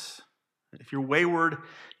solve this. If you're wayward,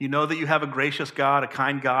 you know that you have a gracious God, a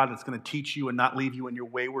kind God that's going to teach you and not leave you in your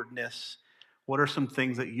waywardness. What are some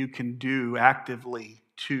things that you can do actively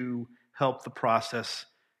to help the process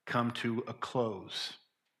come to a close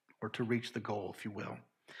or to reach the goal, if you will?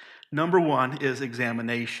 Number 1 is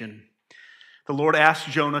examination. The Lord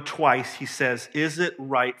asks Jonah twice. He says, is it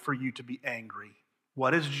right for you to be angry?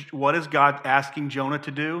 What is God asking Jonah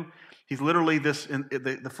to do? He's literally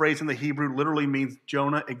the phrase in the Hebrew literally means,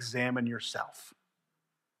 Jonah, examine yourself.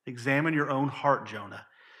 Examine your own heart, Jonah.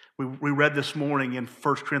 We read this morning in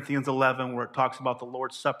 1 Corinthians 11 where it talks about the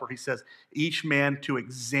Lord's Supper. He says, each man to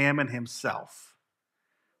examine himself.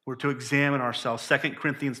 We're to examine ourselves. 2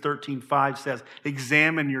 Corinthians 13:5 says,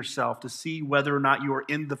 examine yourself to see whether or not you are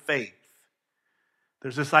in the faith.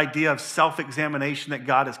 There's this idea of self-examination that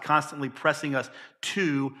God is constantly pressing us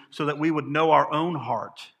to so that we would know our own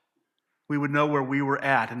heart. We would know where we were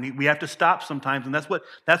at. And we have to stop sometimes. And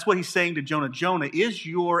that's what he's saying to Jonah. Jonah, is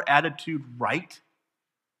your attitude right?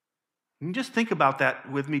 And just think about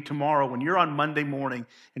that with me tomorrow when you're on Monday morning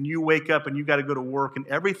and you wake up and you got to go to work and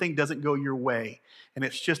everything doesn't go your way and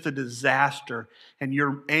it's just a disaster and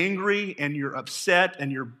you're angry and you're upset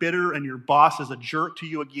and you're bitter and your boss is a jerk to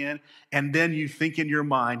you again, and then you think in your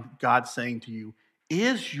mind, God's saying to you,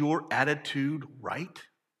 is your attitude right?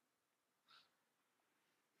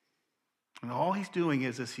 And all he's doing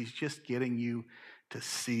is he's just getting you to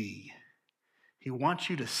see. He wants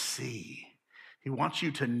you to see. He wants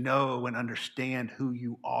you to know and understand who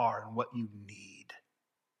you are and what you need.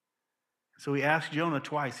 So he asked Jonah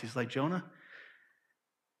twice. He's like, Jonah,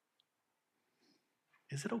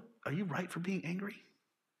 are you right for being angry?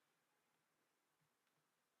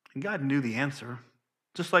 And God knew the answer.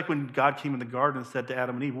 Just like when God came in the garden and said to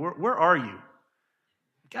Adam and Eve, where are you?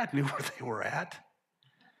 God knew where they were at.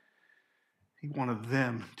 He wanted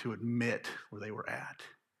them to admit where they were at.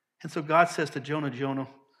 And so God says to Jonah, Jonah,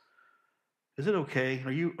 is it okay?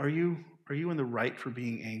 Are you in the right for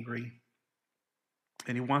being angry?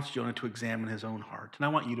 And he wants Jonah to examine his own heart. And I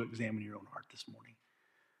want you to examine your own heart this morning.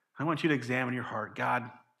 I want you to examine your heart. God,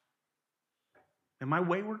 am I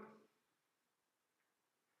wayward?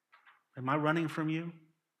 Am I running from you?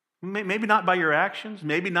 Maybe not by your actions.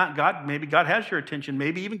 Maybe not God. Maybe God has your attention.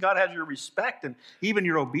 Maybe even God has your respect and even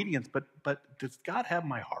your obedience. But does God have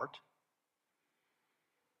my heart?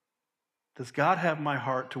 Does God have my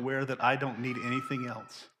heart to where that I don't need anything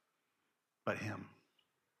else but him?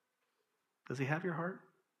 Does he have your heart?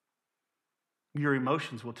 Your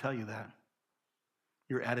emotions will tell you that.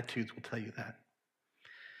 Your attitudes will tell you that.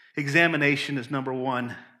 Examination is number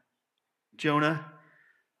one. Jonah,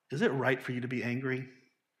 is it right for you to be angry?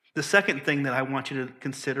 The second thing that I want you to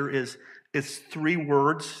consider is it's 3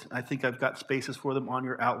 words. I think I've got spaces for them on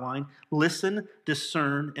your outline. Listen,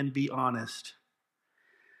 discern, and be honest.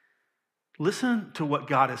 Listen to what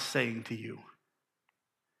God is saying to you.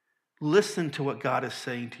 Listen to what God is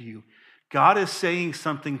saying to you. God is saying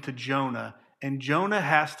something to Jonah, and Jonah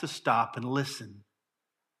has to stop and listen.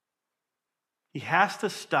 He has to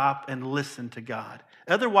stop and listen to God.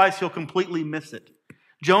 Otherwise, he'll completely miss it.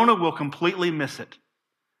 Jonah will completely miss it.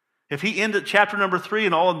 If he ends at chapter number 3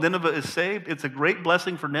 and all of Nineveh is saved, it's a great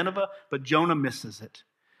blessing for Nineveh, but Jonah misses it.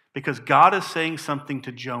 Because God is saying something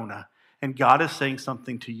to Jonah, and God is saying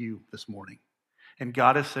something to you this morning. And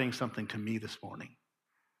God is saying something to me this morning.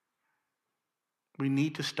 We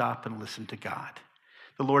need to stop and listen to God.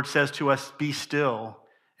 The Lord says to us, be still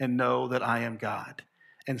and know that I am God.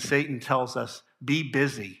 And Satan tells us, be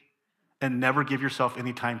busy and never give yourself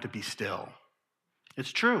any time to be still.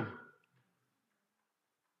 It's true.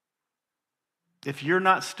 If you're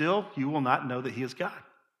not still, you will not know that he is God.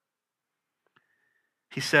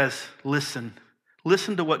 He says, listen.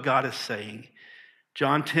 Listen to what God is saying.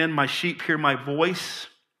 John 10, my sheep hear my voice.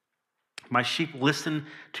 My sheep listen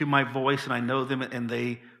to my voice, and I know them, and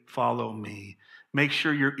they follow me. Make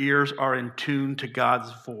sure your ears are in tune to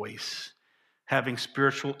God's voice. Having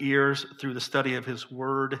spiritual ears through the study of his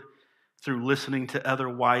word, through listening to other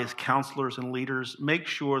wise counselors and leaders. Make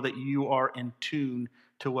sure that you are in tune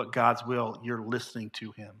to what God's will. You're listening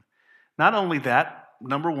to him. Not only that,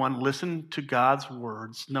 number 1, listen to God's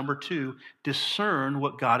words. Number 2, discern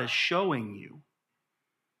what God is showing you.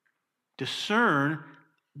 Discern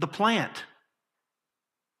the plant.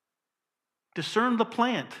 Discern the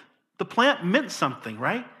plant. The plant meant something,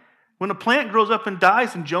 right? When a plant grows up and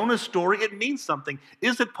dies in Jonah's story, it means something.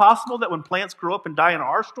 Is it possible that when plants grow up and die in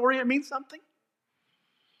our story, it means something?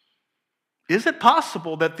 Is it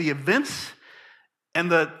possible that the events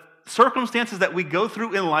and the circumstances that we go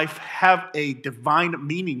through in life have a divine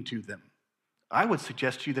meaning to them? I would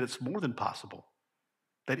suggest to you that it's more than possible,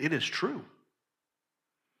 that it is true.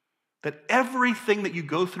 That everything that you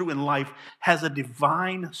go through in life has a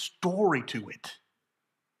divine story to it.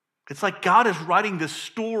 It's like God is writing this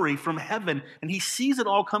story from heaven, and he sees it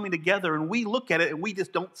all coming together, and we look at it, and we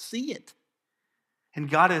just don't see it. And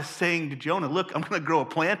God is saying to Jonah, look, I'm going to grow a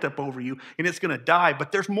plant up over you, and it's going to die,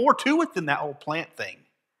 but there's more to it than that whole plant thing.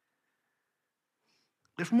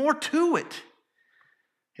 There's more to it.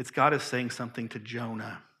 It's God is saying something to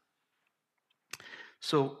Jonah.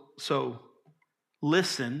 So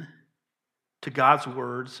listen to God's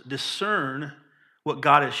words, discern what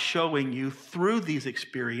God is showing you through these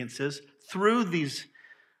experiences, through these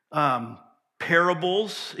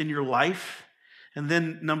parables in your life. And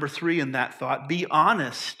then number 3 in that thought, be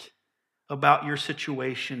honest about your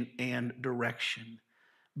situation and direction.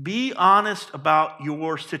 Be honest about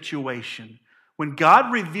your situation. When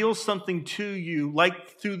God reveals something to you,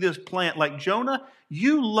 like through this plant, like Jonah,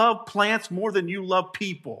 you love plants more than you love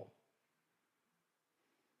people.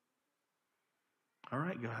 All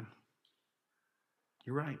right, God.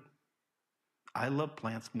 You're right. I love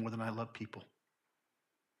plants more than I love people.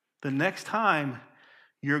 The next time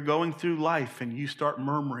you're going through life and you start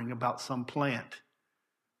murmuring about some plant,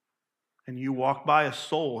 and you walk by a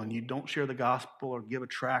soul and you don't share the gospel or give a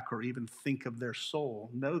tract or even think of their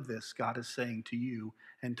soul, know this: God is saying to you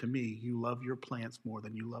and to me, you love your plants more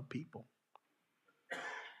than you love people.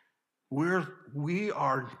 We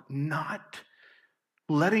are not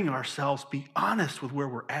letting ourselves be honest with where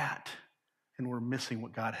we're at, and we're missing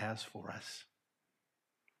what God has for us.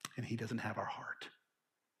 And he doesn't have our heart.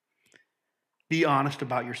 Be honest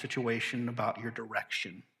about your situation, about your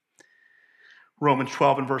direction. Romans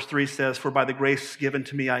 12 and verse 3 says, "For by the grace given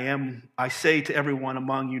to me, I say to everyone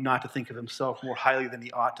among you not to think of himself more highly than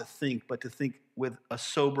he ought to think, but to think with a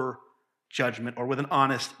sober judgment," or with an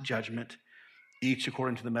honest judgment, each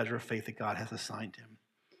according to the measure of faith that God has assigned him.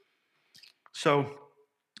 So,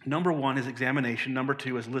 number one is examination. Number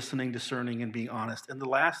two is listening, discerning, and being honest. And the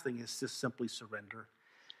last thing is just simply surrender.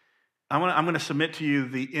 I'm going to submit to you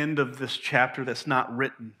the end of this chapter that's not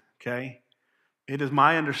written, okay? It is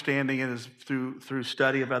my understanding, it is through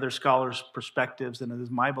study of other scholars' perspectives, and it is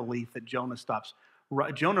my belief that Jonah stops.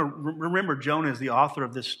 Remember, Jonah is the author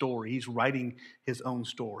of this story. He's writing his own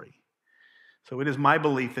story. So it is my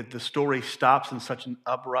belief that the story stops in such an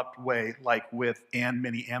abrupt way, like with "and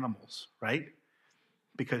many animals," right?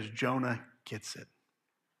 Because Jonah gets it.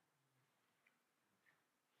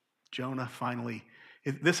 Jonah finally,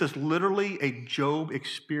 this is literally a Job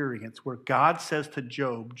experience where God says to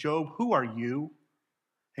Job, "Job, who are you?"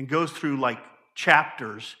 And goes through like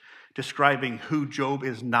chapters describing who Job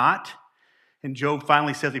is not. And Job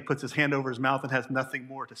finally says, he puts his hand over his mouth and has nothing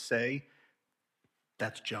more to say.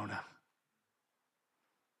 That's Jonah.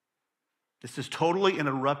 This is totally an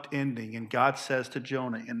abrupt ending. And God says to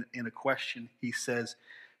Jonah in a question, he says,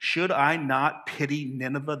 "Should I not pity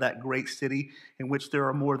Nineveh, that great city in which there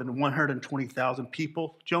are more than 120,000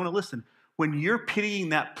 people?" Jonah, listen, when you're pitying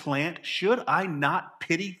that plant, should I not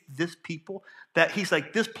pity this people? That he's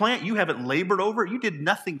like, this plant, you haven't labored over it. You did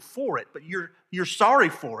nothing for it, but you're sorry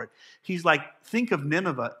for it. He's like, think of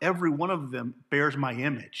Nineveh. Every one of them bears my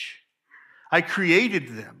image. I created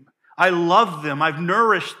them. I love them. I've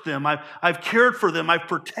nourished them. I've cared for them. I've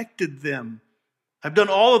protected them. I've done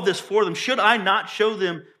all of this for them. Should I not show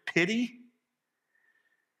them pity?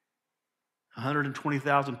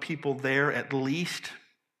 120,000 people there at least,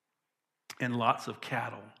 and lots of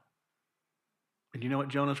cattle. And you know what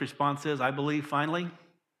Jonah's response is, I believe, finally?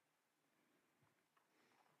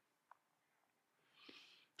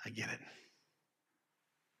 I get it.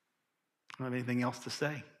 I don't have anything else to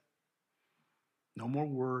say. No more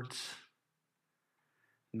words.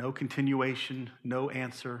 No continuation. No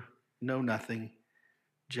answer. No nothing.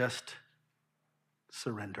 Just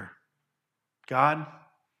surrender. God,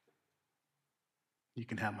 you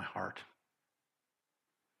can have my heart.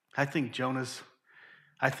 I think Jonah's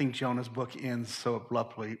book ends so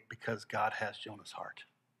abruptly because God has Jonah's heart.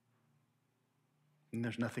 And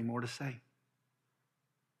there's nothing more to say.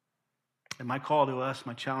 And my call to us,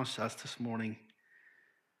 my challenge to us this morning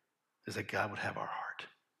is that God would have our heart.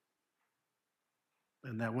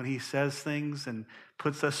 And that when he says things and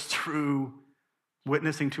puts us through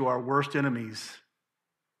witnessing to our worst enemies,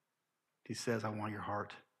 he says, I want your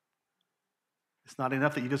heart. It's not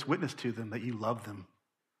enough that you just witness to them, that you love them.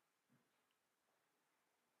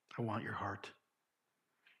 I want your heart.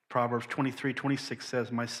 Proverbs 23:26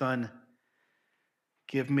 says, my son,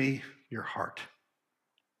 give me your heart.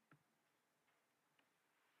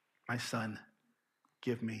 My son,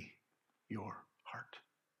 give me your heart.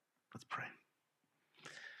 Let's pray.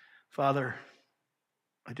 Father,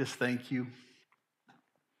 I just thank you.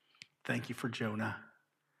 Thank you for Jonah.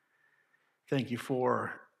 Thank you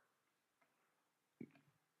for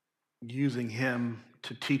using him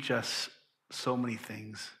to teach us so many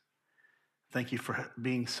things. Thank you for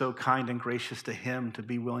being so kind and gracious to him, to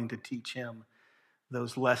be willing to teach him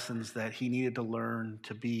those lessons that he needed to learn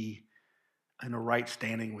to be in a right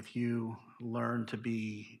standing with you, learn to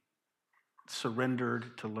be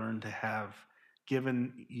surrendered, to learn to have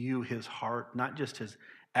given you his heart, not just his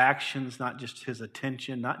actions, not just his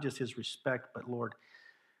attention, not just his respect, but Lord,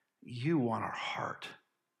 you want our heart.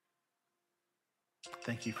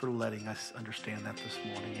 Thank you for letting us understand that this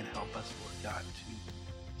morning and help us, Lord God,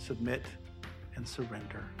 to submit and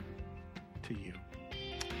surrender to you.